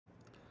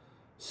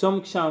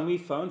Some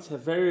Xiaomi phones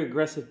have very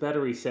aggressive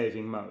battery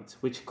saving modes,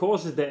 which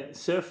causes the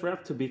Surfr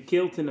app to be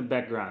killed in the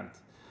background.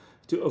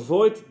 To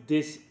avoid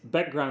this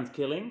background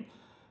killing,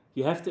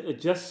 you have to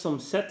adjust some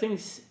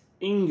settings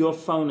in your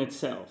phone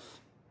itself.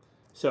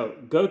 So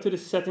go to the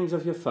settings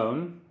of your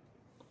phone,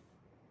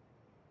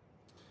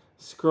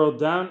 scroll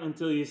down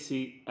until you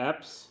see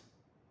apps,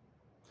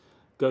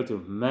 go to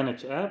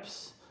manage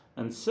apps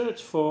and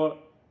search for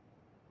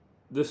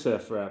the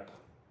Surfr app.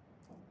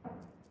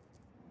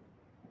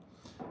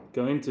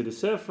 Go into the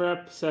Surfr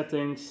app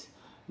settings.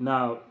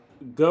 Now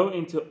go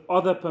into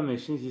other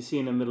permissions you see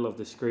in the middle of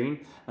the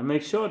screen and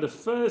make sure the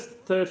first,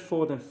 third,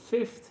 fourth and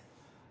fifth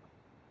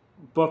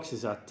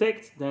boxes are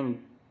ticked.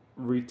 Then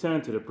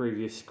return to the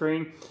previous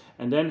screen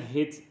and then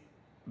hit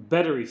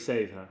battery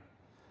saver.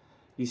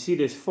 You see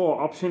there's 4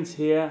 options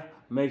here.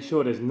 Make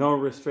sure there's no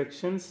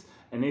restrictions,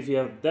 and if you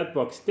have that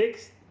box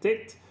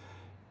ticked,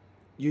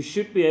 you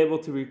should be able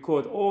to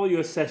record all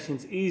your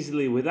sessions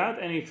easily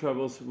without any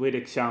troubles with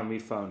a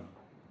Xiaomi phone.